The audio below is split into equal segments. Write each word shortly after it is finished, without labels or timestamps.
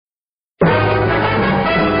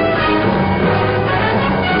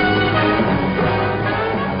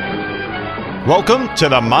Welcome to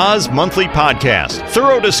the Moz Monthly Podcast.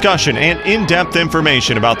 Thorough discussion and in-depth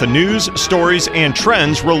information about the news, stories, and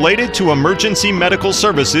trends related to emergency medical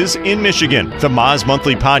services in Michigan. The Moz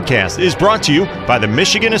Monthly Podcast is brought to you by the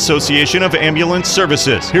Michigan Association of Ambulance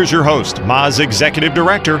Services. Here's your host, Moz Executive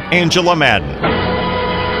Director, Angela Madden.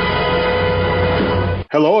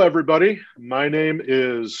 Hello, everybody. My name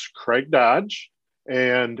is Craig Dodge,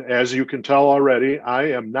 and as you can tell already,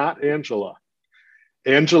 I am not Angela.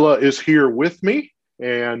 Angela is here with me,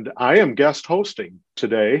 and I am guest hosting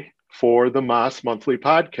today for the Moz Monthly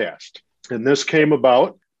Podcast. And this came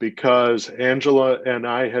about because Angela and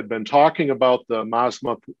I had been talking about the Moz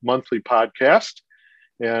Monthly Podcast,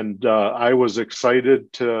 and I was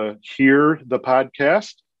excited to hear the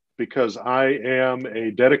podcast because I am a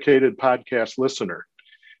dedicated podcast listener.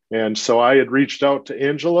 And so I had reached out to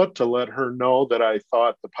Angela to let her know that I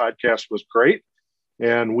thought the podcast was great.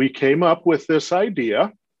 And we came up with this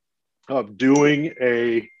idea of doing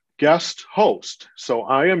a guest host. So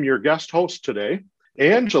I am your guest host today.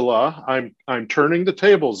 Angela, I'm turning the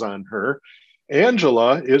tables on her.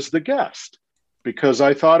 Angela is the guest because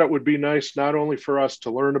I thought it would be nice not only for us to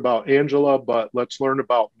learn about Angela, but let's learn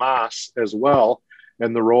about Moz as well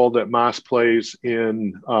and the role that Moz plays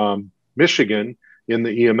in Michigan in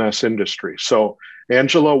the EMS industry. So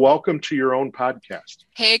Angela, welcome to your own podcast.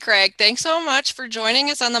 Hey, Craig. Thanks so much for joining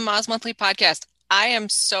us on the Moz Monthly Podcast. I am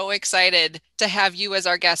so excited to have you as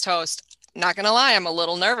our guest host. Not going to lie, I'm a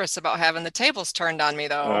little nervous about having the tables turned on me,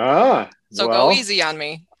 though. So go easy on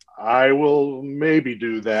me. I will maybe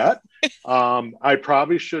do that. I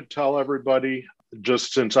probably should tell everybody,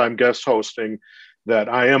 just since I'm guest hosting, that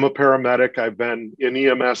I am a paramedic. I've been in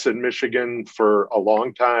EMS in Michigan for a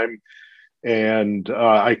long time. And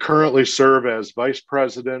I currently serve as Vice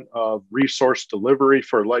President of Resource Delivery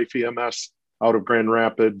for Life EMS out of Grand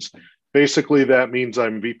Rapids. Basically, that means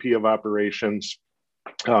I'm VP of Operations.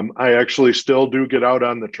 I actually still do get out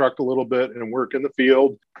on the truck a little bit and work in the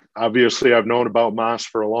field. Obviously, I've known about Moz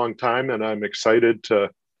for a long time, and I'm excited to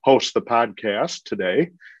host the podcast today.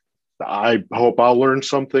 I hope I'll learn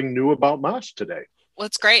something new about Moz today. Well,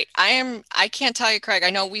 it's great. I can't tell you, Craig, I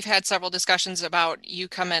know we've had several discussions about you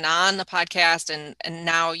coming on the podcast and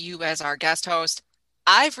now you as our guest host.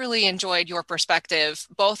 I've really enjoyed your perspective,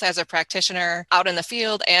 both as a practitioner out in the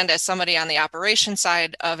field and as somebody on the operations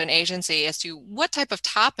side of an agency, as to what type of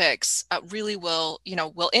topics really will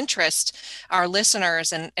interest our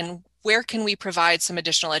listeners and where can we provide some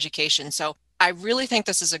additional education. So I really think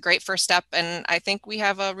this is a great first step, and I think we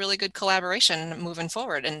have a really good collaboration moving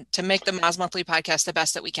forward and to make the Moz Monthly Podcast the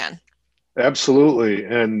best that we can. Absolutely.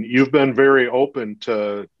 And you've been very open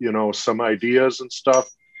to, some ideas and stuff.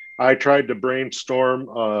 I tried to brainstorm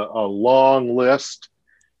a long list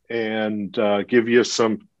and give you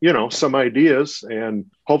some ideas, and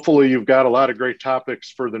hopefully you've got a lot of great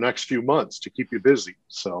topics for the next few months to keep you busy.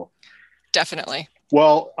 So definitely.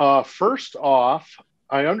 Well, first off,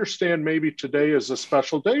 I understand maybe today is a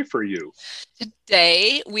special day for you.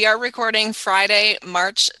 Today, we are recording Friday,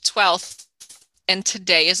 March 12th, and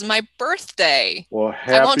today is my birthday. Well,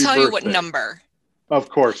 happy I won't tell birthday. you what number. Of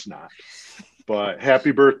course not. But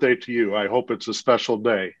happy birthday to you. I hope it's a special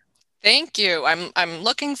day. Thank you. I'm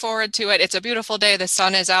looking forward to it. It's a beautiful day. The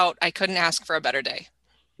sun is out. I couldn't ask for a better day.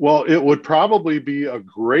 Well, it would probably be a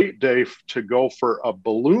great day to go for a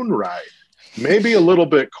balloon ride. Maybe a little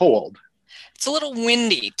bit cold. It's a little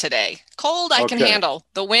windy today. Cold, I can handle.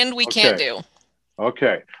 The wind, we can't do.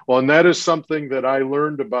 Okay. Well, and that is something that I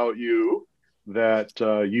learned about you, that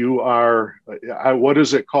you are, what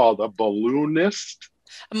is it called? A balloonist?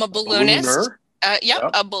 I'm a balloonist.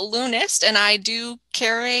 Yep, a balloonist. And I do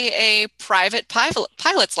carry a private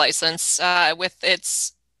pilot's license with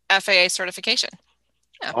its FAA certification.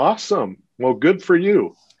 Yeah. Awesome. Well, good for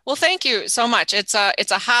you. Well, thank you so much. It's a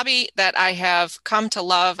hobby that I have come to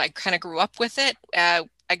love. I kind of grew up with it.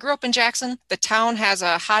 I grew up in Jackson. The town has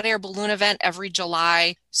a hot air balloon event every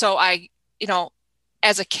July. So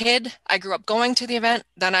as a kid, I grew up going to the event.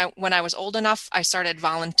 Then when I was old enough, I started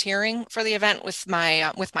volunteering for the event with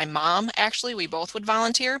my mom. Actually, we both would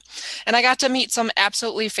volunteer. And I got to meet some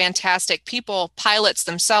absolutely fantastic people, pilots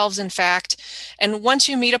themselves, in fact. And once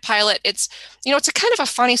you meet a pilot, it's a kind of a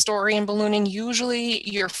funny story in ballooning. Usually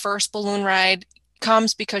your first balloon ride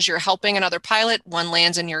comes because you're helping another pilot. One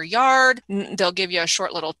lands in your yard. They'll give you a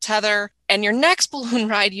short little tether. And your next balloon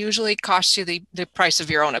ride usually costs you the price of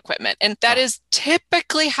your own equipment. And that is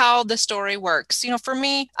typically how the story works. For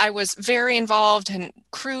me, I was very involved and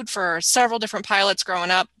crewed for several different pilots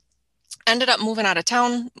growing up. ended up moving out of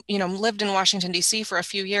town, lived in Washington, D.C. for a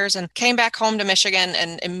few years and came back home to Michigan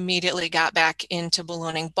and immediately got back into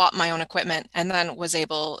ballooning, bought my own equipment, and then was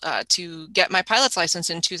able to get my pilot's license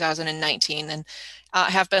in 2019 and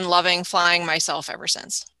have been loving flying myself ever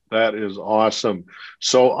since. That is awesome.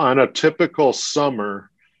 So on a typical summer,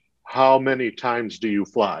 how many times do you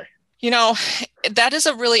fly? That is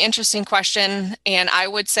a really interesting question. And I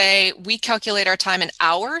would say we calculate our time in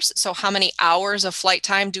hours. So how many hours of flight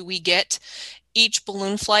time do we get? Each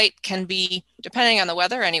balloon flight can be, depending on the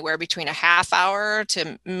weather, anywhere between a half hour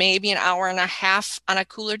to maybe an hour and a half on a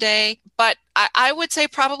cooler day. But I would say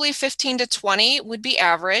probably 15 to 20 would be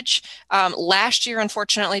average. Last year,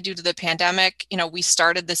 unfortunately, due to the pandemic, we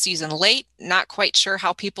started the season late, not quite sure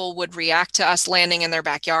how people would react to us landing in their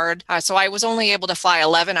backyard. So I was only able to fly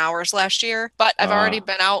 11 hours last year, but I've already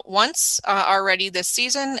been out once already this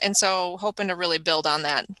season. And so hoping to really build on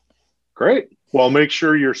that. Great. Well, make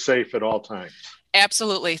sure you're safe at all times.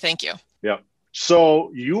 Absolutely. Thank you. Yeah. So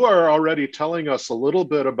you are already telling us a little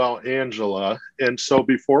bit about Angela. And so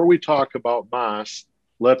before we talk about MAS,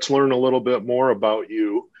 let's learn a little bit more about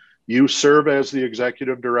you. You serve as the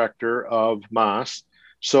executive director of MAS.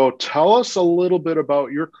 So tell us a little bit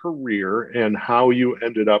about your career and how you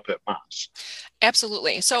ended up at MAS.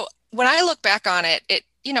 Absolutely. So when I look back on it,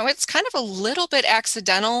 it's kind of a little bit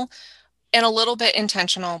accidental and a little bit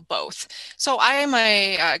intentional both. So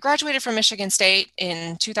I graduated from Michigan State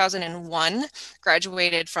in 2001,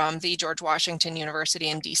 graduated from the George Washington University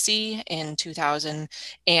in DC in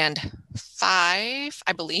 2005,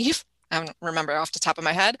 I believe. I don't remember off the top of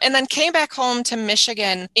my head. And then came back home to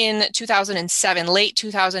Michigan in 2007, late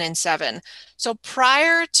 2007. So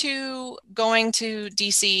prior to going to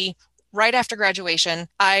DC, right after graduation,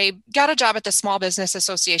 I got a job at the Small Business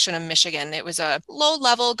Association of Michigan. It was a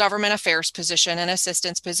low-level government affairs position, an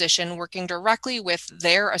assistance position, working directly with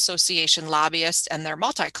their association lobbyists and their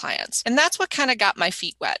multi-clients. And that's what kind of got my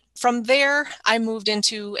feet wet. From there, I moved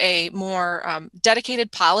into a more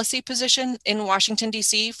dedicated policy position in Washington,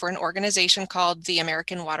 D.C. for an organization called the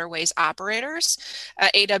American Waterways Operators.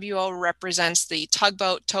 AWO represents the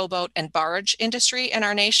tugboat, towboat, and barge industry in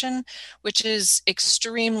our nation, which is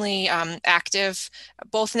extremely active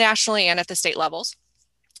both nationally and at the state levels.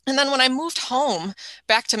 And then when I moved home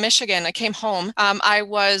back to Michigan, I came home, I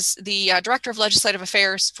was the director of legislative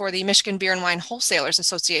affairs for the Michigan Beer and Wine Wholesalers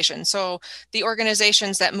Association. So the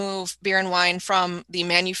organizations that move beer and wine from the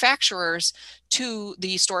manufacturers to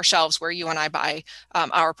the store shelves where you and I buy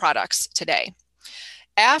our products today.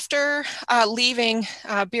 After leaving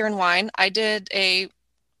beer and wine, I did a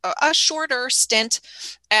shorter stint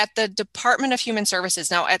at the Department of Human Services.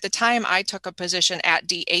 Now, at the time, I took a position at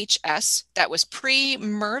DHS that was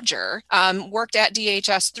pre-merger, worked at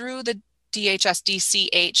DHS through the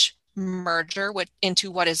DHS-DCH merger into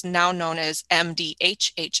what is now known as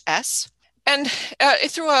MDHHS. And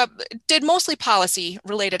did mostly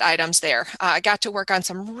policy-related items there. I got to work on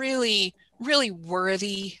some really, really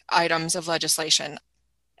worthy items of legislation,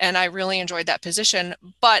 and I really enjoyed that position.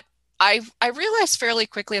 But I realized fairly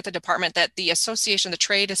quickly at the department that the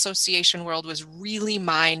trade association world was really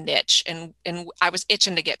my niche, and I was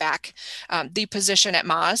itching to get back. The position at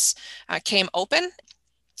MAS came open,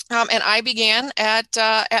 and I began at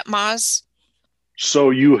MAS. So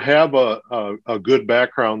you have a good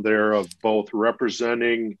background there of both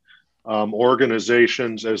representing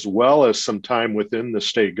organizations as well as some time within the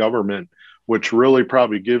state government, which really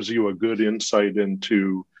probably gives you a good insight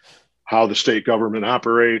into how the state government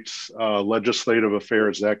operates, legislative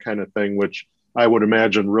affairs, that kind of thing, which I would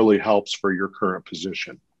imagine really helps for your current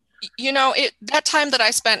position. That time that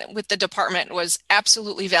I spent with the department was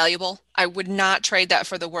absolutely valuable. I would not trade that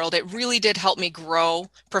for the world. It really did help me grow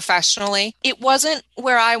professionally. It wasn't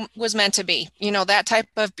where I was meant to be. That type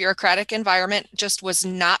of bureaucratic environment just was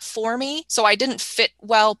not for me. So I didn't fit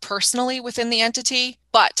well personally within the entity.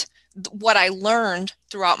 But what I learned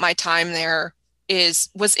throughout my time there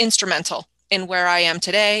was instrumental in where I am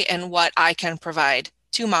today and what I can provide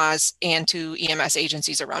to MAS and to EMS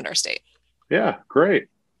agencies around our state. Yeah, great.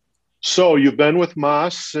 So you've been with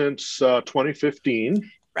MAS since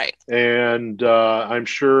 2015. Right. And I'm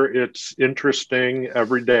sure it's interesting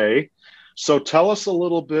every day. So tell us a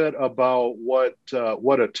little bit about what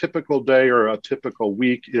a typical day or a typical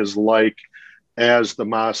week is like as the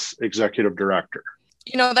MAS executive director.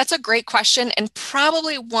 That's a great question, and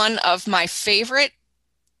probably one of my favorite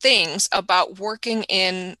things about working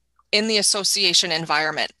in the association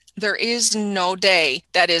environment. There is no day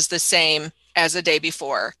that is the same as the day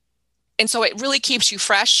before. And so it really keeps you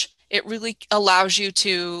fresh. It really allows you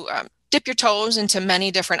to dip your toes into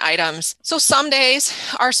many different items. So some days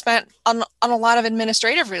are spent on a lot of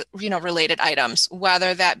administrative, related items,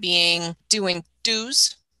 whether that being doing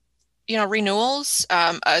dues, renewals,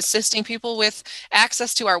 assisting people with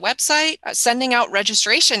access to our website, sending out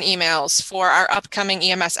registration emails for our upcoming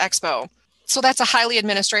EMS Expo. So that's a highly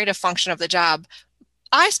administrative function of the job.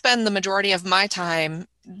 I spend the majority of my time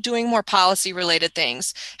doing more policy related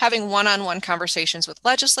things, having one-on-one conversations with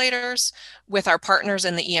legislators, with our partners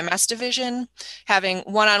in the EMS division, having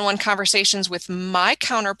one-on-one conversations with my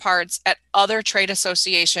counterparts at other trade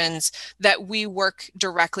associations that we work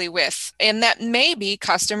directly with. And that may be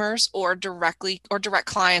customers or direct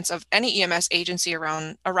clients of any EMS agency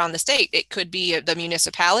around the state. It could be the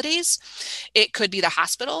municipalities, it could be the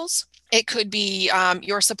hospitals, it could be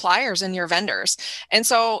your suppliers and your vendors. And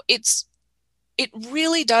so it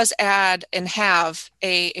really does add and have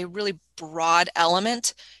a really broad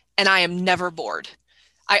element, and I am never bored.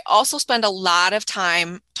 I also spend a lot of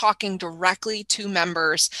time talking directly to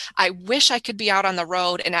members. I wish I could be out on the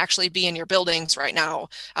road and actually be in your buildings right now,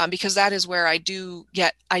 because that is where I do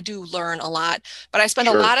learn a lot. But I spend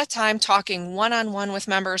a lot of time talking one-on-one with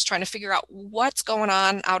members, trying to figure out what's going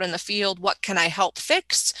on out in the field. What can I help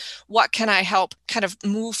fix? What can I help kind of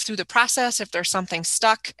move through the process if there's something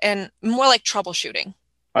stuck, and more like troubleshooting.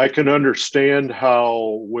 I can understand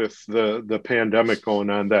how with the pandemic going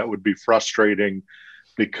on, that would be frustrating,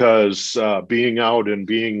 because being out and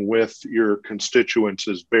being with your constituents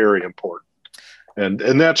is very important.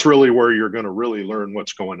 And that's really where you're going to really learn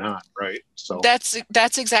what's going on, right? So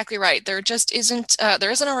that's exactly right. There just isn't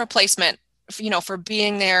a replacement, for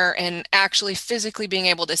being there and actually physically being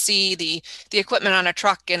able to see the equipment on a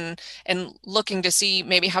truck and looking to see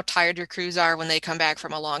maybe how tired your crews are when they come back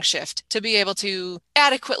from a long shift, to be able to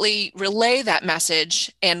adequately relay that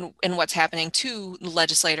message and what's happening to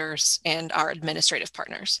legislators and our administrative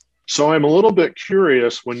partners. So I'm a little bit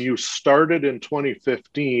curious, when you started in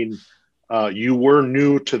 2015, you were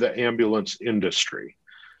new to the ambulance industry.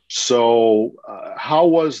 So how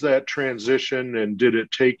was that transition, and did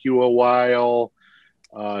it take you a while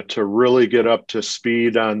to really get up to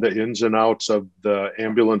speed on the ins and outs of the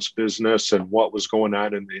ambulance business and what was going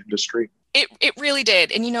on in the industry? It really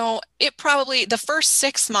did. And, it probably, the first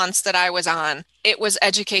 6 months that I was on, it was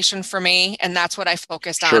education for me. And that's what I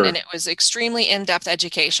focused on. And it was extremely in-depth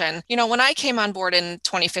education. When I came on board in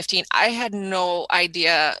 2015, I had no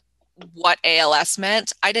idea what ALS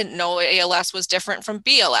meant. I didn't know ALS was different from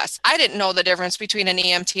BLS. I didn't know the difference between an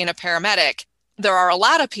EMT and a paramedic. There are a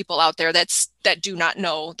lot of people out there that do not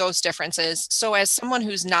know those differences. So as someone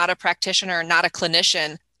who's not a practitioner, not a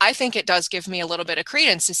clinician, I think it does give me a little bit of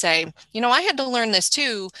credence to say, I had to learn this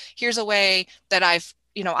too. Here's a way that I've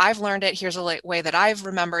learned it. Here's a way that I've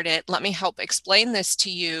remembered it. Let me help explain this to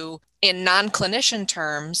you in non-clinician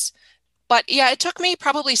terms. But yeah, it took me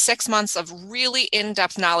probably 6 months of really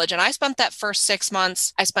in-depth knowledge. And I spent that first 6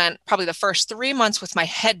 months, I spent probably the first 3 months with my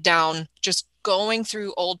head down, just going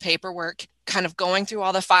through old paperwork, kind of going through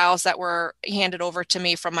all the files that were handed over to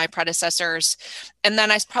me from my predecessors. And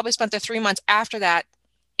then I probably spent the 3 months after that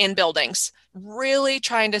in buildings, really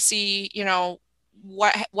trying to see,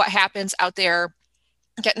 what happens out there,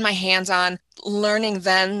 getting my hands on, learning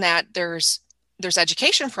then that there's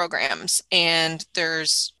education programs, and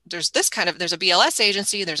there's a BLS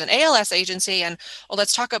agency, there's an ALS agency, and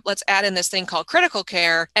let's add in this thing called critical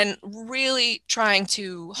care, and really trying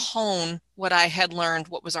to hone what I had learned,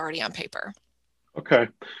 what was already on paper. Okay.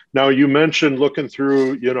 Now you mentioned looking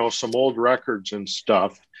through, some old records and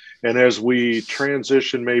stuff. And as we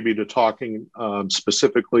transition maybe to talking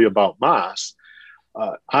specifically about MAS,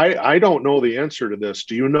 I don't know the answer to this.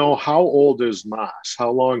 Do you know how old is MAS?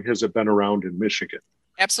 How long has it been around in Michigan?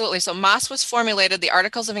 Absolutely. So MAS was formulated, the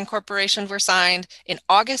Articles of Incorporation were signed in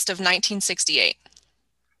August of 1968.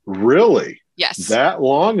 Really? Yes. That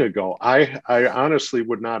long ago? I honestly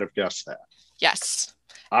would not have guessed that. Yes.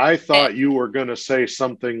 I thought you were going to say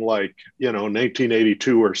something like,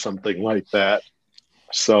 1982 or something like that.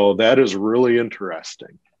 So that is really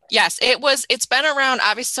interesting. Yes, it's been around,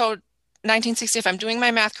 obviously. So 1960, if I'm doing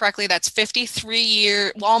my math correctly, that's 53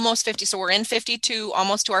 years, almost 50. So we're in 52,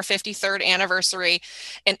 almost to our 53rd anniversary.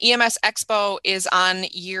 And EMS Expo is on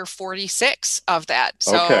year 46 of that.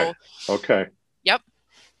 So, okay. Yep.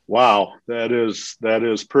 Wow. That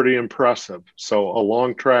is pretty impressive. So a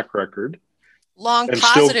long track record. Long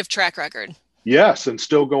positive track record. Yes. And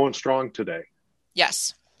still going strong today.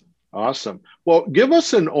 Yes. Awesome. Well, give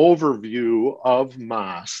us an overview of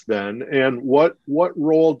MAS then, and what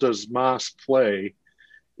role does MAS play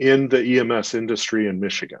in the EMS industry in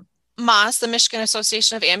Michigan? MAS, the Michigan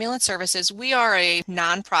Association of Ambulance Services, we are a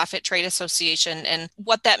nonprofit trade association. And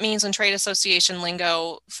what that means in trade association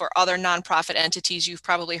lingo for other nonprofit entities, you've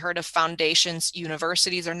probably heard of foundations,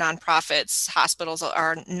 universities are nonprofits, hospitals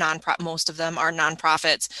are nonprofit, most of them are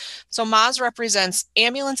nonprofits. So MAS represents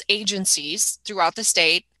ambulance agencies throughout the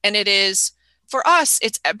state, and it is, for us,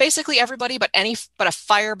 it's basically everybody but a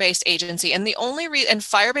fire-based agency. And the only and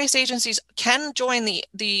fire-based agencies can join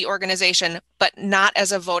the organization, but not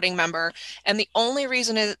as a voting member. And the only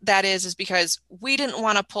reason that is because we didn't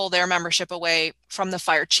want to pull their membership away from the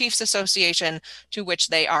Fire Chiefs Association, to which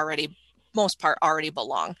they most part already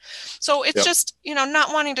belong. So it's just,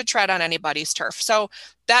 not wanting to tread on anybody's turf. So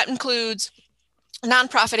that includes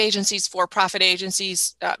nonprofit agencies, for-profit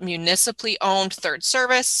agencies, municipally owned third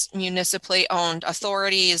service, municipally owned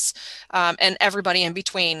authorities, and everybody in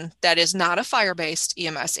between that is not a fire-based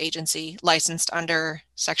EMS agency licensed under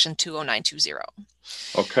Section 20920.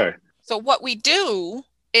 Okay. So what we do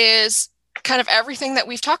is kind of everything that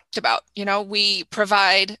we've talked about. We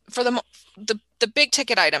provide for the big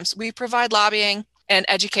ticket items. We provide lobbying and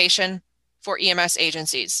education for EMS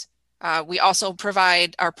agencies. We also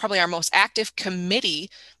provide probably our most active committee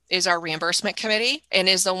is our reimbursement committee, and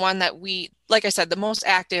is the one that we, like I said, the most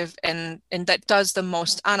active and that does the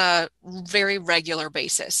most on a very regular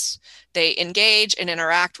basis. They engage and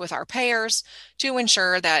interact with our payers to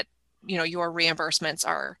ensure that, your reimbursements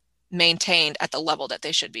are maintained at the level that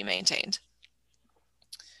they should be maintained.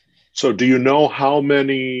 So do you know how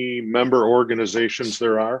many member organizations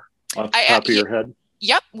there are off the top of your head?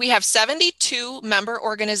 Yep, we have 72 member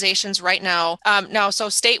organizations right now. So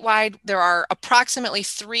statewide, there are approximately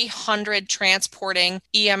 300 transporting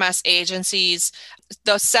EMS agencies.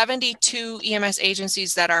 The 72 EMS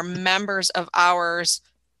agencies that are members of ours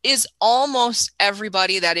is almost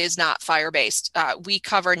everybody that is not fire-based. We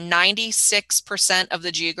cover 96% of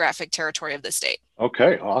the geographic territory of the state.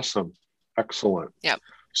 Okay, awesome. Excellent. Yep.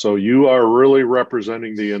 So you are really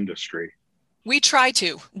representing the industry. We try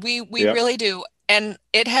to. We really do. And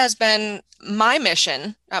it has been my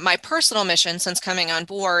mission, my personal mission since coming on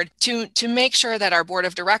board to make sure that our board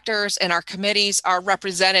of directors and our committees are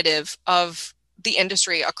representative of the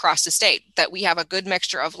industry across the state, that we have a good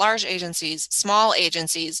mixture of large agencies, small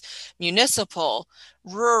agencies, municipal,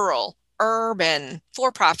 rural, urban,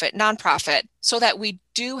 for-profit, nonprofit, so that we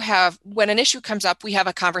do have, when an issue comes up, we have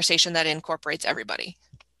a conversation that incorporates everybody.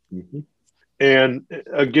 Mm-hmm. And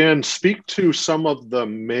again, speak to some of the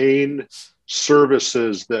main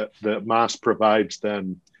services that MAS provides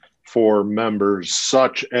then for members,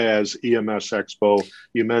 such as EMS Expo.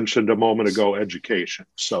 You mentioned a moment ago education.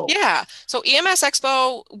 So EMS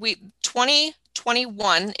Expo,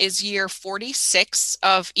 2021 is year 46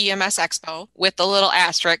 of EMS Expo, with the little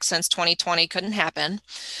asterisk since 2020 couldn't happen.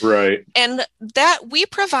 Right. And that we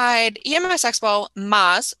provide, EMS Expo,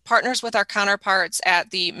 MAS partners with our counterparts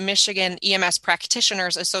at the Michigan EMS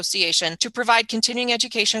Practitioners Association to provide continuing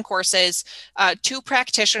education courses to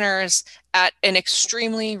practitioners at an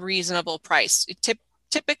extremely reasonable price.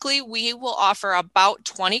 Typically, we will offer about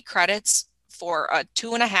 20 credits for a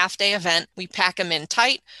 2.5-day event. We pack them in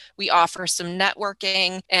tight. We offer some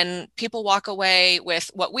networking, and people walk away with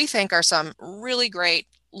what we think are some really great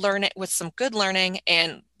with some good learning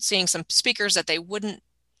and seeing some speakers that they wouldn't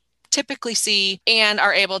typically see, and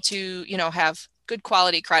are able to, have good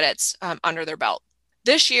quality credits under their belt.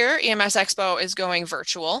 This year, EMS Expo is going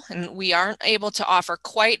virtual, and we aren't able to offer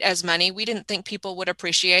quite as many. We didn't think people would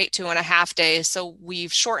appreciate 2.5 days, so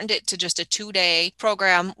we've shortened it to just a 2-day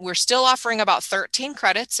program. We're still offering about 13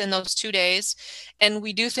 credits in those 2 days, and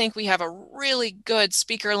we do think we have a really good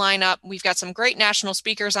speaker lineup. We've got some great national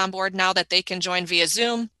speakers on board now that they can join via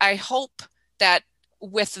Zoom. I hope that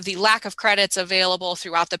with the lack of credits available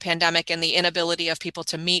throughout the pandemic and the inability of people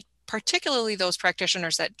to meet, particularly those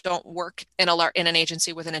practitioners that don't work in an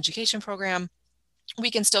agency with an education program, we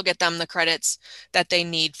can still get them the credits that they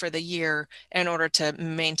need for the year in order to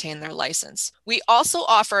maintain their license. We also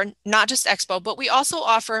offer not just Expo, but we also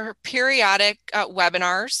offer periodic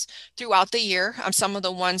webinars throughout the year. Some of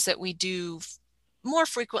the ones that we do more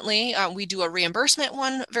frequently, we do a reimbursement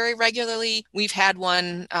one very regularly. We've done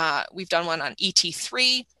one on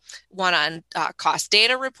ET3, one on cost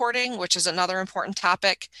data reporting, which is another important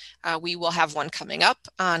topic. We will have one coming up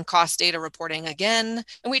on cost data reporting again.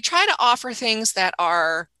 And we try to offer things that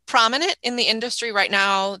are prominent in the industry right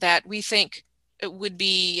now that we think it would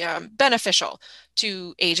be beneficial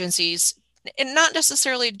to agencies, and not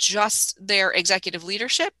necessarily just their executive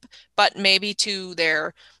leadership, but maybe to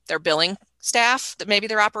their billing staff, maybe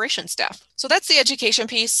their operations staff. So that's the education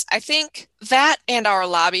piece. I think that and our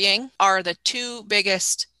lobbying are the two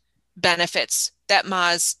biggest benefits that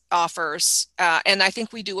MAS offers. And I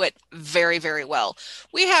think we do it very, very well.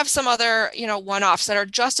 We have some other, one-offs that are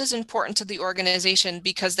just as important to the organization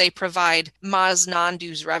because they provide Moz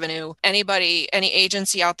non-dues revenue. Any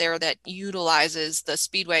agency out there that utilizes the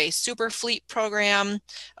Speedway Super Fleet program,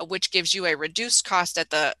 which gives you a reduced cost at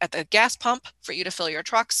the gas pump for you to fill your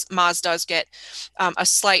trucks, Moz does get a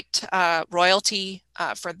slight royalty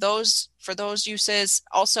for those uses.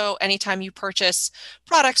 Also, anytime you purchase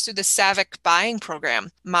products through the Savic buying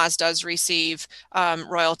program, Moz does receive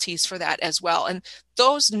royalties for that as well. And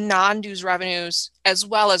those non-dues revenues, as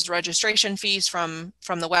well as registration fees from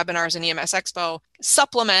the webinars and EMS Expo,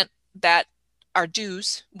 supplement that our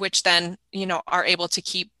dues, which then, are able to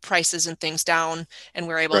keep prices and things down, and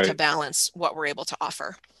we're able to balance what we're able to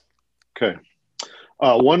offer. Okay.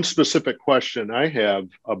 One specific question I have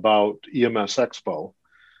about EMS Expo,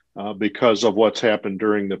 because of what's happened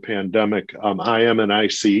during the pandemic. I am an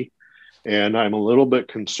IC, and I'm a little bit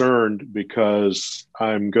concerned because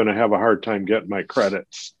I'm going to have a hard time getting my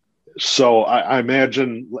credits. So I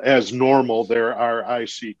imagine, as normal, there are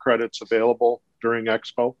IC credits available during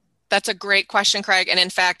Expo. That's a great question, Craig. And in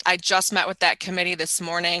fact, I just met with that committee this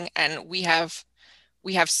morning, and we have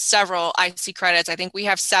several IC credits. I think we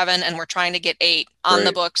have 7, and we're trying to get 8 on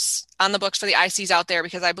the books for the ICs out there,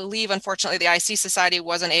 because I believe, unfortunately, the IC Society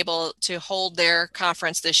wasn't able to hold their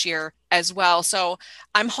conference this year as well. So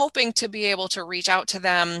I'm hoping to be able to reach out to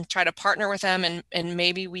them, try to partner with them, and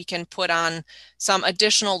maybe we can put on some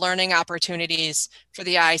additional learning opportunities for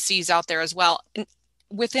the ICs out there as well,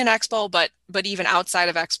 within Expo, but even outside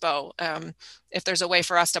of Expo, if there's a way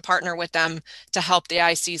for us to partner with them to help the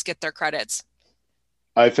ICs get their credits.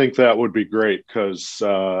 I think that would be great because,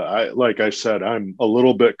 like I said, I'm a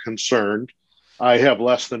little bit concerned. I have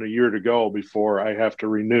less than a year to go before I have to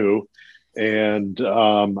renew. And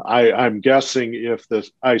I'm guessing if the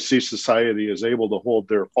IC Society is able to hold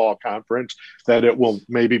their fall conference, that it will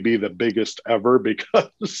maybe be the biggest ever,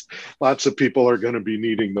 because lots of people are going to be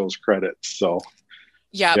needing those credits. So.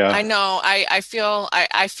 Yeah, I know. I feel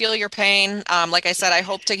your pain. Like I said,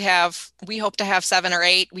 we hope to have 7 or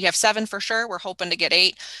 8. We have 7 for sure. We're hoping to get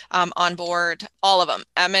 8 on board, all of them.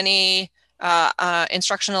 M&E,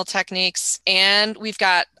 instructional techniques, and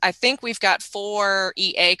I think we've got 4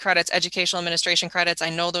 EA credits, educational administration credits. I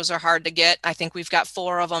know those are hard to get. I think we've got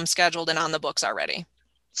 4 of them scheduled and on the books already.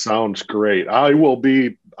 Sounds great. I'll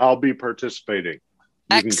be participating.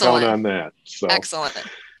 You Excellent. can count on that. So excellent.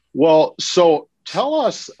 Well, so tell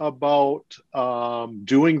us about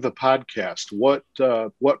doing the podcast.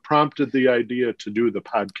 What prompted the idea to do the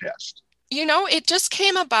podcast? It just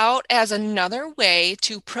came about as another way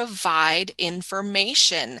to provide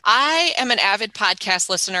information. I am an avid podcast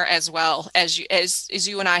listener, as well as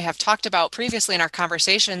you and I have talked about previously in our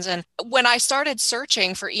conversations. And when I started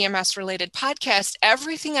searching for EMS related podcasts,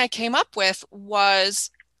 everything I came up with was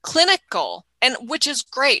clinical, and which is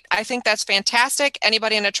great. I think that's fantastic.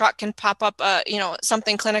 Anybody in a truck can pop up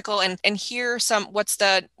something clinical and hear what's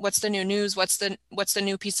the new news, what's the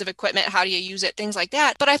new piece of equipment, how do you use it, things like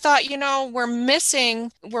that. But I thought, we're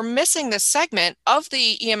missing this segment of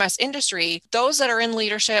the EMS industry, those that are in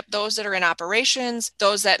leadership, those that are in operations,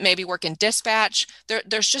 those that maybe work in dispatch.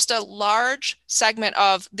 There's just a large segment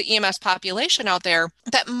of the EMS population out there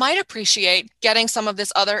that might appreciate getting some of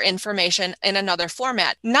this other information in another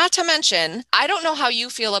format. Not to mention, I don't know how you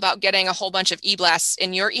feel about getting a whole bunch of e-blasts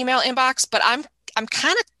in your email inbox, but I'm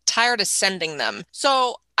kind of tired of sending them.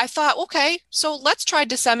 So I thought, okay, so let's try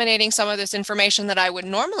disseminating some of this information that I would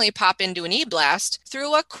normally pop into an e-blast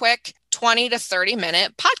through a quick 20 to 30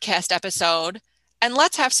 minute podcast episode. And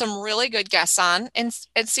let's have some really good guests on and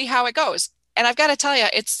see how it goes. And I've got to tell you,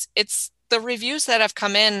 it's the reviews that have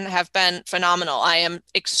come in have been phenomenal. I am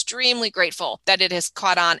extremely grateful that it has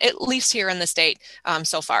caught on, at least here in the state,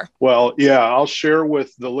 so far. Well, yeah, I'll share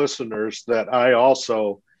with the listeners that I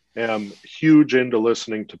also am huge into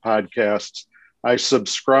listening to podcasts. I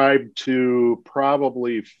subscribe to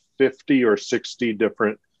probably 50 or 60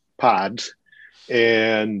 different pods,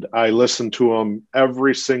 and I listen to them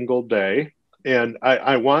every single day. And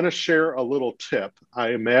I want to share a little tip. I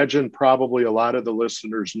imagine probably a lot of the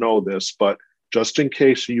listeners know this, but just in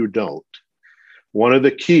case you don't, one of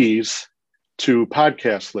the keys to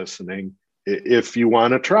podcast listening, if you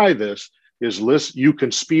want to try this, is you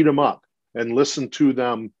can speed them up and listen to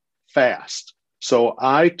them fast. So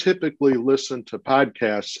I typically listen to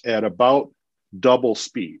podcasts at about double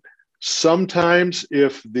speed. Sometimes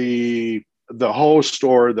if the host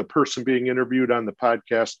or the person being interviewed on the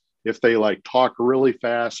podcast, if they talk really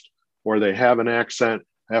fast or they have an accent,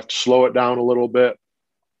 I have to slow it down a little bit.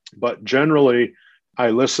 But generally,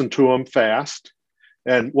 I listen to them fast.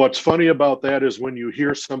 And what's funny about that is when you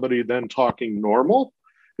hear somebody then talking normal,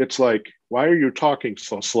 it's like, why are you talking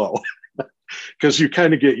so slow? Because you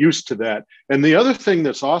kind of get used to that. And the other thing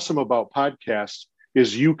that's awesome about podcasts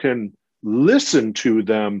is you can listen to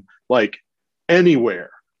them like anywhere.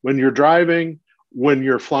 When you're driving, when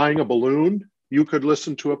you're flying a balloon, you could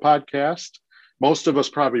listen to a podcast. Most of us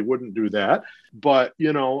probably wouldn't do that, but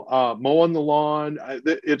mowing the lawn,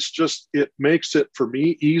 it makes it for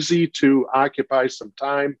me easy to occupy some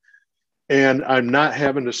time, and I'm not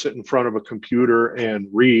having to sit in front of a computer and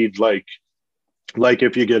read like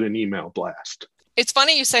if you get an email blast. It's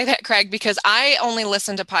funny you say that, Craig, because I only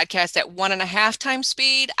listen to podcasts at 1.5 times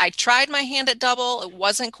speed. I tried my hand at double. It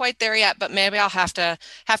wasn't quite there yet, but maybe I'll have to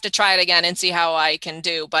try it again and see how I can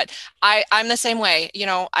do. But I'm the same way.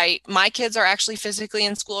 My kids are actually physically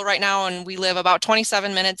in school right now, and we live about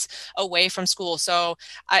 27 minutes away from school. So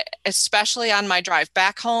especially on my drive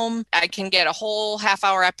back home, I can get a whole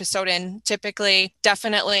half-hour episode in typically.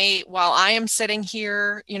 Definitely while I am sitting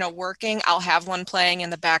here, working, I'll have one playing in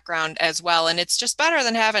the background as well. And it's just better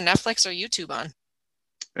than having Netflix or YouTube on.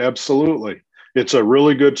 Absolutely. It's a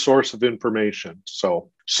really good source of information. So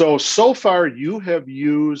far you have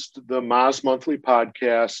used the Moz Monthly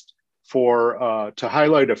podcast to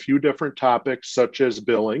highlight a few different topics such as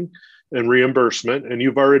billing and reimbursement. And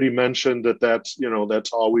you've already mentioned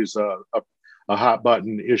that's always a hot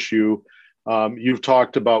button issue. You've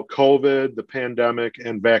talked about COVID, the pandemic,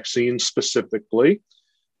 and vaccines specifically,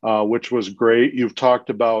 which was great. You've talked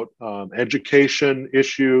about education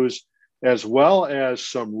issues as well as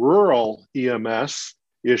some rural EMS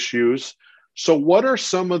issues. So what are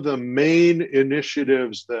some of the main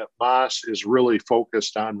initiatives that Moz is really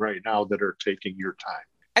focused on right now that are taking your time?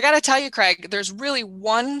 I got to tell you, Craig, there's really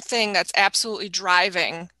one thing that's absolutely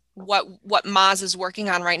driving what Moz is working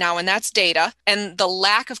on right now, and that's data and the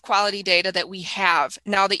lack of quality data that we have.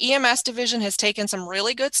 Now, the EMS division has taken some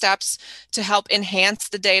really good steps to help enhance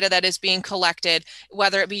the data that is being collected,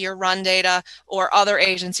 whether it be your run data or other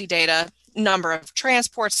agency data, number of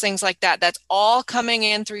transports, things like that. That's all coming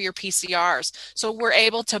in through your PCRs. So we're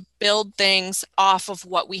able to build things off of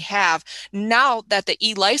what we have. Now that the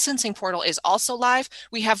e-licensing portal is also live,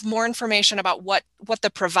 we have more information about what the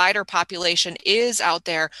provider population is out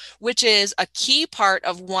there, which is a key part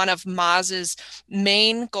of one of Moz's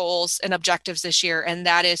main goals and objectives this year. And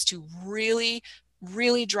that is to really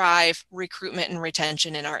drive recruitment and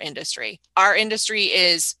retention in our industry. Our industry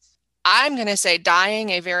is, I'm going to say, dying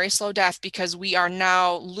a very slow death because we are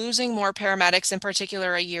now losing more paramedics in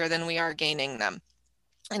particular a year than we are gaining them.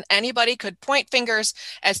 And anybody could point fingers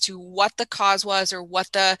as to what the cause was or what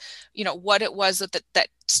it was that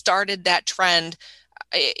started that trend.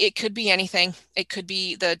 It could be anything. It could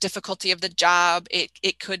be the difficulty of the job.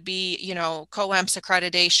 It could be, COEMS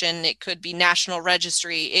accreditation. It could be national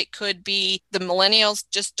registry. It could be the millennials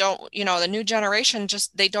just don't, the new generation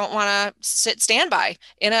they don't want to sit standby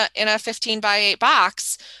in a 15x8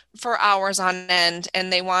 box for hours on end,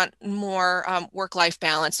 and they want more work-life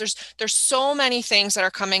balance. There's so many things that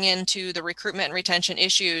are coming into the recruitment and retention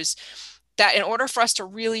issues that in order for us to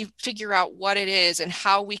really figure out what it is and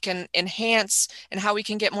how we can enhance and how we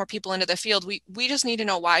can get more people into the field, we just need to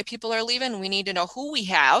know why people are leaving. We need to know who we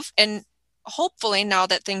have. And hopefully now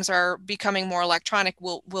that things are becoming more electronic,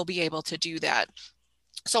 we'll be able to do that.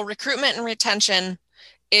 So recruitment and retention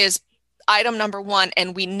is item number one,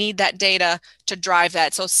 and we need that data to drive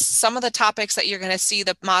that. So some of the topics that you're going to see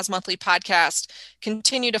the Moz Monthly podcast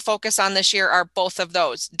continue to focus on this year are both of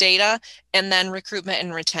those, data and then recruitment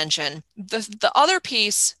and retention. The other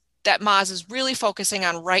piece that Moz is really focusing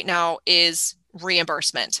on right now is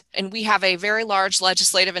reimbursement. And we have a very large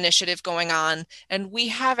legislative initiative going on, and we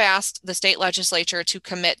have asked the state legislature to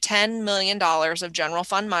commit $10 million of general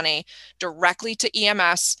fund money directly to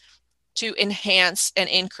EMS to enhance and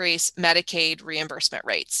increase Medicaid reimbursement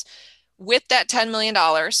rates. With that $10 million,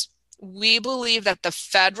 we believe that the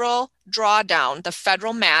federal drawdown, the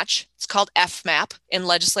federal match, it's called FMAP in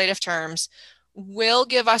legislative terms, will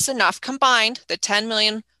give us enough combined, the 10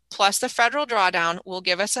 million plus the federal drawdown will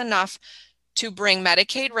give us enough to bring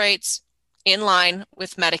Medicaid rates in line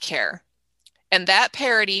with Medicare. And that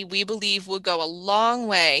parity, we believe, will go a long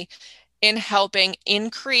way in helping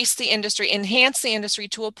increase the industry, enhance the industry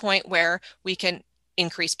to a point where we can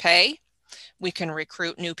increase pay, we can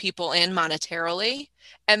recruit new people in monetarily,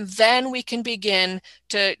 and then we can begin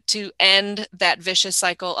to end that vicious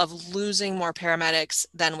cycle of losing more paramedics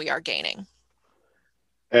than we are gaining.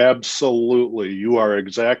 Absolutely. You are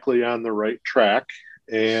exactly on the right track.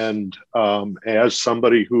 And as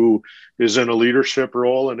somebody who is in a leadership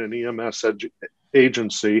role in an EMS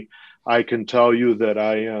agency, I can tell you that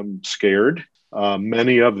I am scared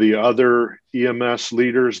Many of the other EMS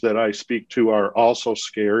leaders that I speak to are also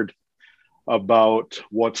scared about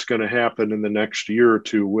what's going to happen in the next year or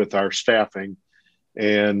two with our staffing.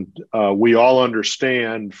 And we all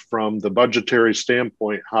understand from the budgetary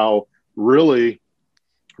standpoint how really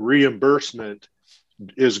reimbursement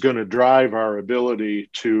is going to drive our ability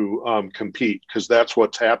to compete, because that's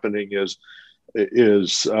what's happening is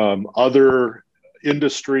other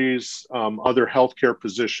industries, other healthcare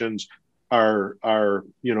positions are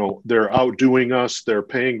they're outdoing us. They're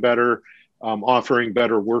paying better, offering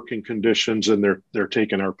better working conditions, and they're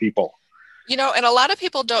taking our people. And a lot of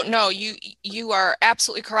people don't know, you are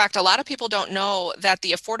absolutely correct. A lot of people don't know that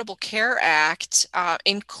the Affordable Care Act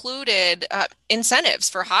included incentives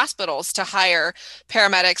for hospitals to hire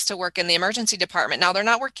paramedics to work in the emergency department. Now, they're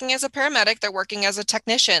not working as a paramedic, they're working as a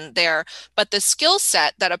technician there, but the skill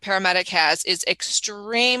set that a paramedic has is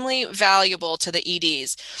extremely valuable to the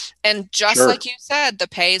EDs. And just Sure. like you said, the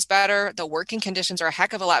pay is better, the working conditions are a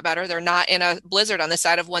heck of a lot better. They're not in a blizzard on the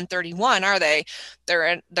side of 131, are they?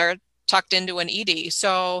 They're tucked into an ED.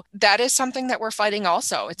 So that is something that we're fighting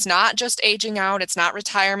also. It's not just aging out, it's not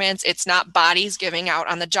retirements, it's not bodies giving out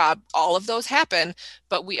on the job. All of those happen,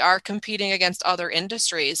 but we are competing against other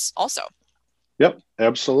industries also. Yep,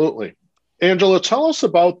 absolutely. Angela, tell us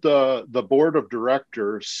about the board of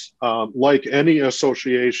directors. Like any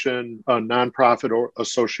association, a nonprofit or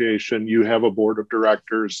association, you have a board of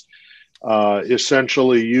directors.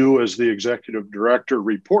 Essentially, you as the executive director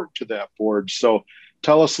report to that board. So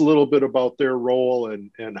tell us a little bit about their role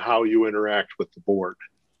and how you interact with the board.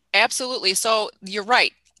 Absolutely. So you're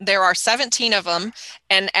right. There are 17 of them.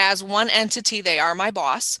 And as one entity, they are my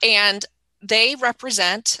boss. And they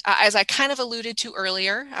represent, as I kind of alluded to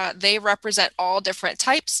earlier, they represent all different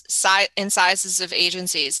types and sizes of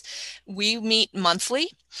agencies. We meet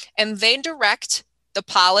monthly, and they direct the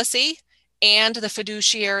policy and the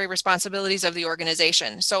fiduciary responsibilities of the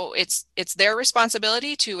organization. So it's their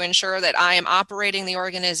responsibility to ensure that I am operating the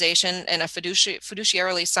organization in a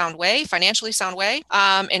fiduciarily sound way, financially sound way,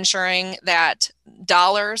 ensuring that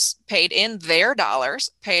dollars paid in via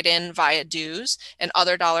dues and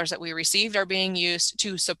other dollars that we received are being used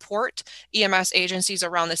to support EMS agencies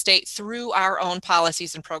around the state through our own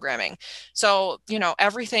policies and programming. So,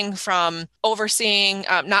 everything from overseeing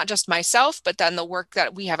not just myself, but then the work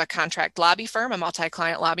that we have a contract lobby firm, a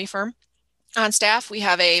multi-client lobby firm on staff. We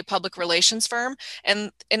have a public relations firm,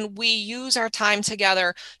 and we use our time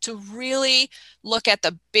together to really look at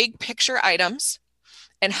the big picture items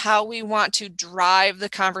and how we want to drive the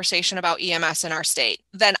conversation about EMS in our state.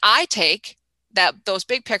 Then I take those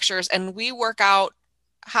big pictures and we work out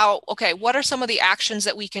what are some of the actions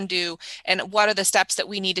that we can do and what are the steps that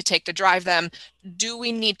we need to take to drive them? Do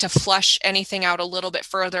we need to flesh anything out a little bit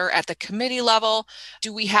further at the committee level?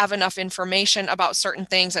 Do we have enough information about certain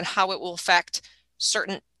things and how it will affect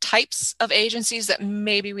certain types of agencies that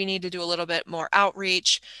maybe we need to do a little bit more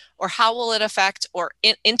outreach? Or how will it affect or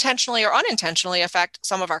intentionally or unintentionally affect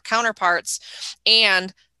some of our counterparts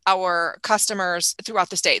and our customers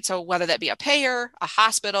throughout the state? So whether that be a payer, a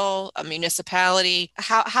hospital, a municipality,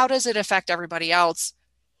 how does it affect everybody else?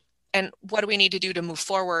 And what do we need to do to move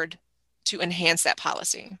forward to enhance that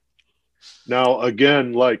policy? Now,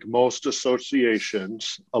 again, like most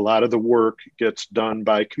associations, a lot of the work gets done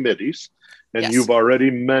by committees. And Yes. You've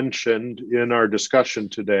already mentioned in our discussion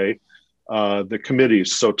today the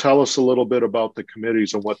committees. So tell us a little bit about the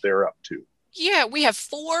committees and what they're up to. Yeah, we have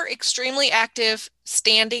 4 extremely active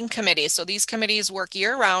standing committees. So these committees work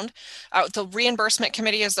year round. The reimbursement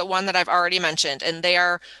committee is the one that I've already mentioned, and they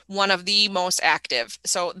are one of the most active.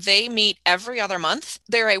 So they meet every other month.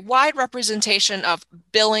 They're a wide representation of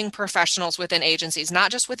billing professionals within agencies,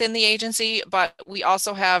 not just within the agency, but we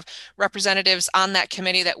also have representatives on that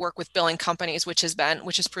committee that work with billing companies, which has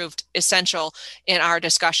proved essential in our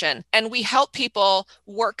discussion. And we help people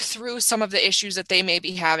work through some of the issues that they may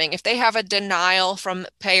be having. If they have a denial from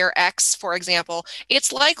payer X, for example,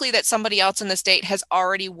 it's likely that somebody else in the state has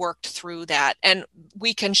already worked through that. And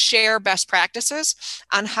we can share best practices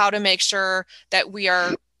on how to make sure that we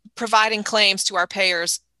are providing claims to our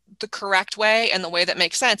payers the correct way and the way that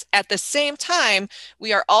makes sense. At the same time,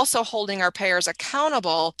 we are also holding our payers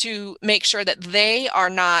accountable to make sure that they are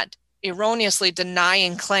not erroneously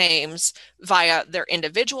denying claims via their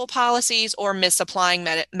individual policies or misapplying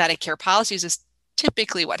Medicare policies is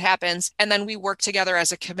typically what happens. And then we work together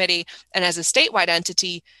as a committee and as a statewide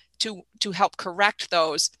entity to help correct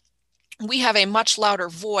those. We have a much louder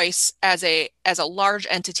voice as a large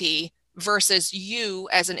entity versus you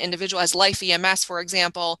as an individual, as Life EMS, for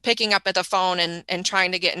example, picking up at the phone and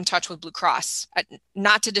trying to get in touch with Blue Cross.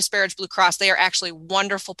 Not to disparage Blue Cross, they are actually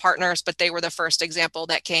wonderful partners, but they were the first example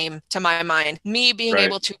that came to my mind. Me being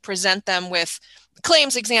able to present them with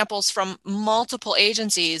claims examples from multiple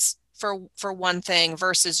agencies for one thing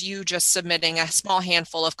versus you just submitting a small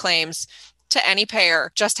handful of claims to any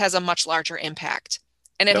payer just has a much larger impact.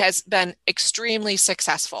 And it has been extremely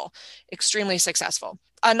successful, extremely successful.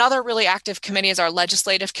 Another really active committee is our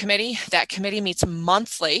legislative committee. That committee meets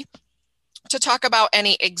monthly to talk about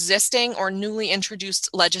any existing or newly introduced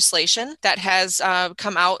legislation that has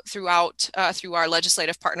come out through our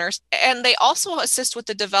legislative partners. And they also assist with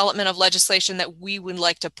the development of legislation that we would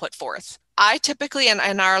like to put forth. I typically,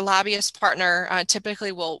 and our lobbyist partner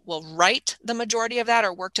typically will write the majority of that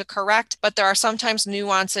or work to correct, but there are sometimes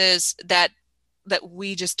nuances that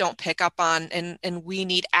we just don't pick up on, and we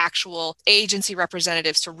need actual agency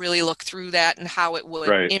representatives to really look through that and how it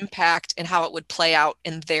would impact and how it would play out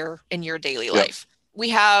in your daily life. We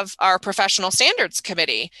have our professional standards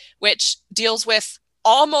committee, which deals with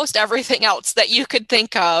almost everything else that you could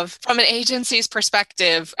think of from an agency's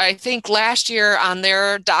perspective. I think last year on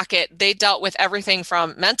their docket, they dealt with everything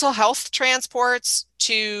from mental health transports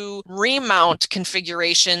to remount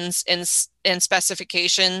configurations and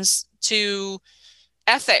specifications to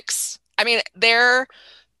ethics. I mean, their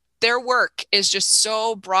work is just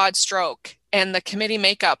so broad stroke, and the committee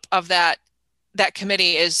makeup of that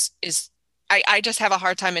committee is I just have a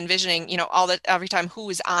hard time envisioning, every time who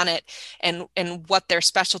is on it and what their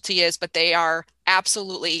specialty is, but they are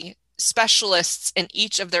absolutely specialists in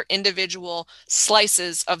each of their individual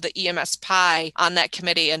slices of the EMS pie on that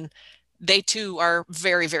committee, and they too are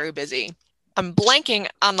very, very busy. I'm blanking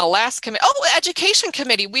on the last committee. Oh, education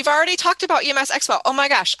committee. We've already talked about EMS Expo. Oh my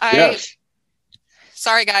gosh. Yes.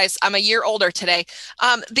 Sorry, guys, I'm a year older today.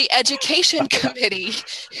 The education committee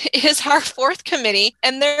is our fourth committee,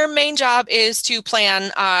 and their main job is to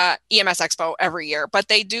plan EMS Expo every year. But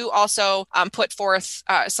they do also put forth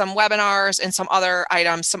some webinars and some other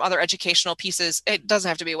items, some other educational pieces. It doesn't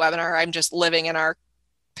have to be a webinar. I'm just living in our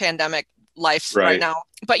pandemic life right now.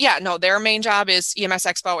 But yeah, no, their main job is EMS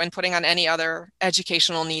Expo and putting on any other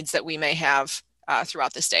educational needs that we may have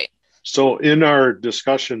throughout the state. So in our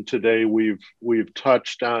discussion today, we've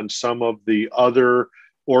touched on some of the other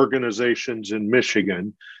organizations in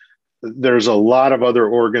Michigan. There's a lot of other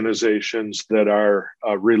organizations that are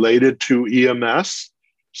related to EMS.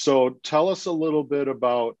 So tell us a little bit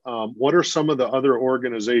about what are some of the other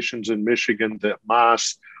organizations in Michigan that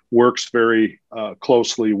MAS works very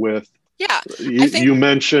closely with. Yeah, you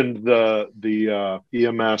mentioned the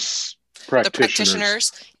EMS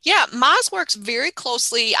practitioners. Yeah, MAS works very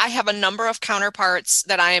closely. I have a number of counterparts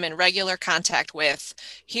that I am in regular contact with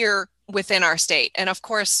here within our state. And of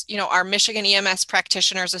course, our Michigan EMS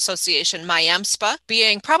Practitioners Association, MIEMSPA,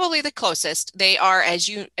 being probably the closest. They are, as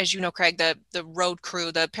you know, Craig, the road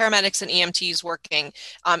crew, the paramedics and EMTs working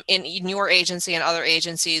in your agency and other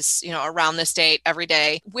agencies, around the state every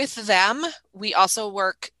day. With them, we also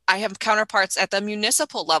work. I have counterparts at the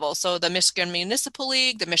municipal level. So the Michigan Municipal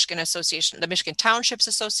League, the Michigan Association, the Michigan Townships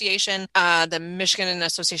Association, the Michigan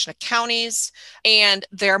Association of Counties, and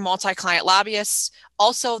their multi-client lobbyists.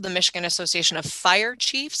 Also the Michigan Association of Fire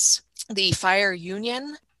Chiefs, the Fire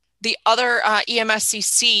Union. The other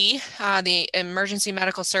EMSCC, the Emergency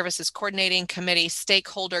Medical Services Coordinating Committee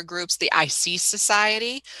stakeholder groups, the IC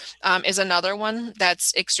Society is another one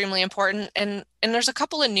that's extremely important. And there's a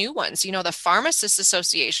couple of new ones, the Pharmacists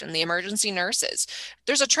Association, the emergency nurses.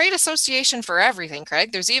 There's a trade association for everything,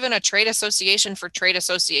 Craig. There's even a trade association for trade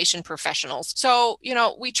association professionals. So,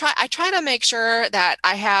 I try to make sure that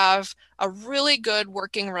I have a really good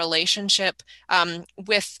working relationship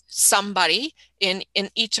with somebody in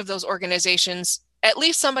each of those organizations, at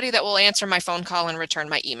least somebody that will answer my phone call and return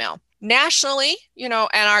my email. Nationally, and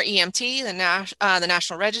our EMT, the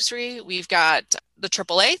National Registry, we've got the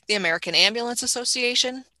AAA, the American Ambulance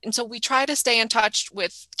Association. And so we try to stay in touch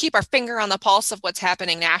keep our finger on the pulse of what's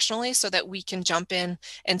happening nationally so that we can jump in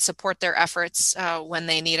and support their efforts when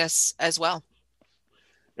they need us as well.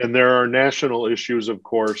 And there are national issues, of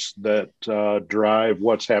course, that drive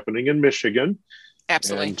what's happening in Michigan.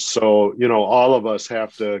 Absolutely. And so, all of us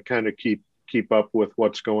have to kind of keep up with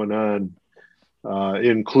what's going on,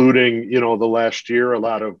 including, the last year, a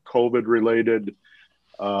lot of COVID-related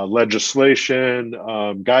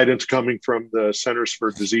legislation, guidance coming from the Centers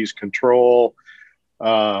for Disease Control,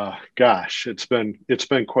 Gosh, it's been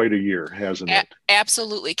quite a year, hasn't it?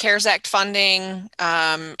 Absolutely. CARES Act funding.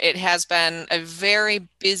 It has been a very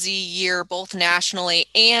busy year, both nationally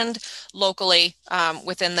and locally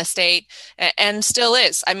within the state, and still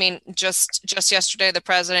is. I mean, just yesterday, the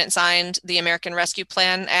president signed the American Rescue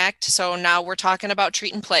Plan Act. So now we're talking about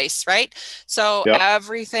treat and place, right? So Yep.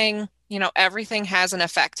 everything has an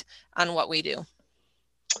effect on what we do.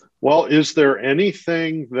 Well, is there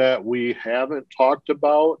anything that we haven't talked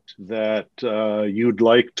about that you'd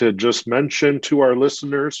like to just mention to our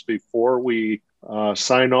listeners before we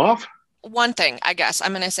sign off? One thing, I guess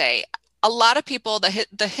I'm going to say, a lot of people,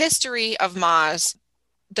 the history of Moz,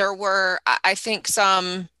 there were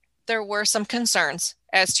some concerns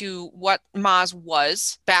as to what Moz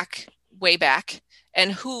was way back,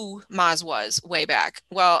 and who Moz was way back.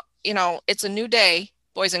 Well, it's a new day,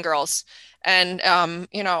 boys and girls. And,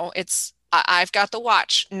 I've got the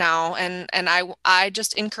watch now, and I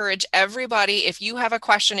just encourage everybody, if you have a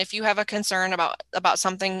question, if you have a concern about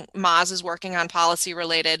something Moz is working on policy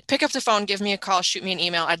related, pick up the phone, give me a call, shoot me an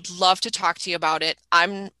email. I'd love to talk to you about it.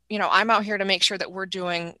 I'm out here to make sure that we're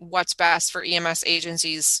doing what's best for EMS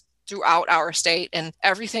agencies throughout our state, and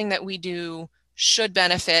everything that we do should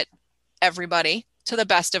benefit everybody to the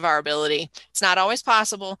best of our ability. It's not always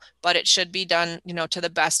possible, but it should be done, to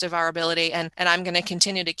the best of our ability. And I'm going to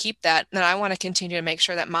continue to keep that. And I want to continue to make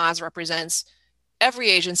sure that Moz represents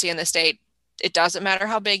every agency in the state. It doesn't matter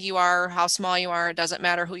how big you are, how small you are. It doesn't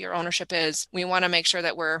matter who your ownership is. We want to make sure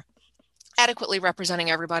that we're adequately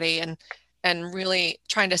representing everybody and really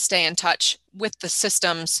trying to stay in touch with the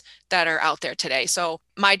systems that are out there today. So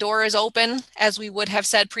my door is open, as we would have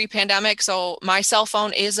said pre-pandemic. So my cell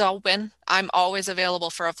phone is open. I'm always available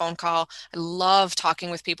for a phone call. I love talking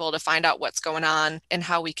with people to find out what's going on and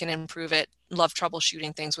how we can improve it. Love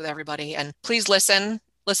troubleshooting things with everybody. And please listen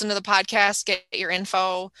to the podcast, get your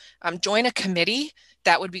info, join a committee.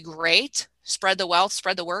 That would be great. Spread the wealth,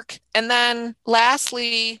 spread the work. And then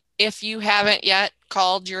lastly, if you haven't yet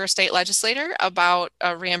called your state legislator about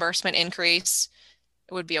a reimbursement increase,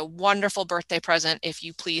 it would be a wonderful birthday present if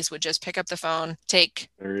you please would just pick up the phone, take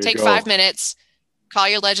 5 minutes, call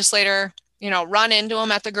your legislator, run into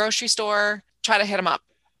them at the grocery store, try to hit them up.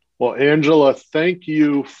 Well, Angela, thank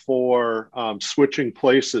you for switching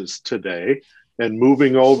places today and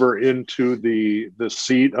moving over into the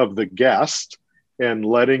seat of the guest and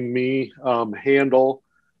letting me handle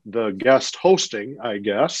the guest hosting, I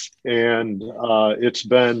guess. And it's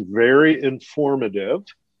been very informative.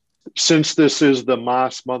 Since this is the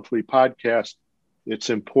Moz Monthly Podcast,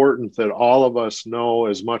 it's important that all of us know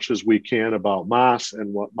as much as we can about Moz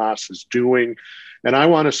and what Moz is doing. And I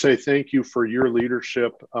want to say thank you for your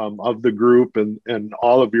leadership of the group and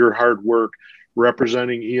all of your hard work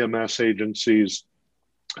representing EMS agencies.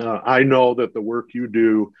 I know that the work you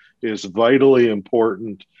do is vitally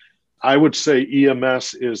important. I would say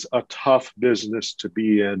EMS is a tough business to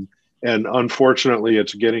be in, and unfortunately,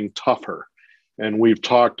 it's getting tougher. And we've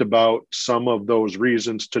talked about some of those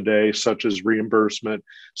reasons today, such as reimbursement,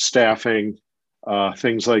 staffing,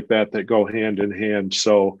 things like that go hand in hand.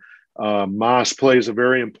 So Moz plays a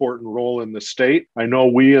very important role in the state. I know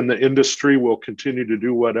we in the industry will continue to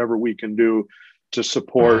do whatever we can do to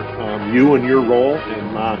support you and your role in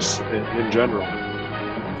Moz in general.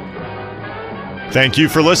 Thank you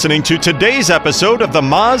for listening to today's episode of the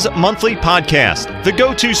Moz Monthly Podcast, the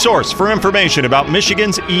go-to source for information about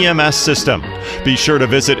Michigan's EMS system. Be sure to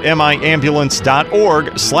visit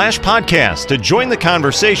miambulance.org/podcast to join the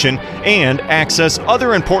conversation and access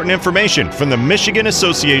other important information from the Michigan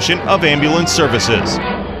Association of Ambulance Services.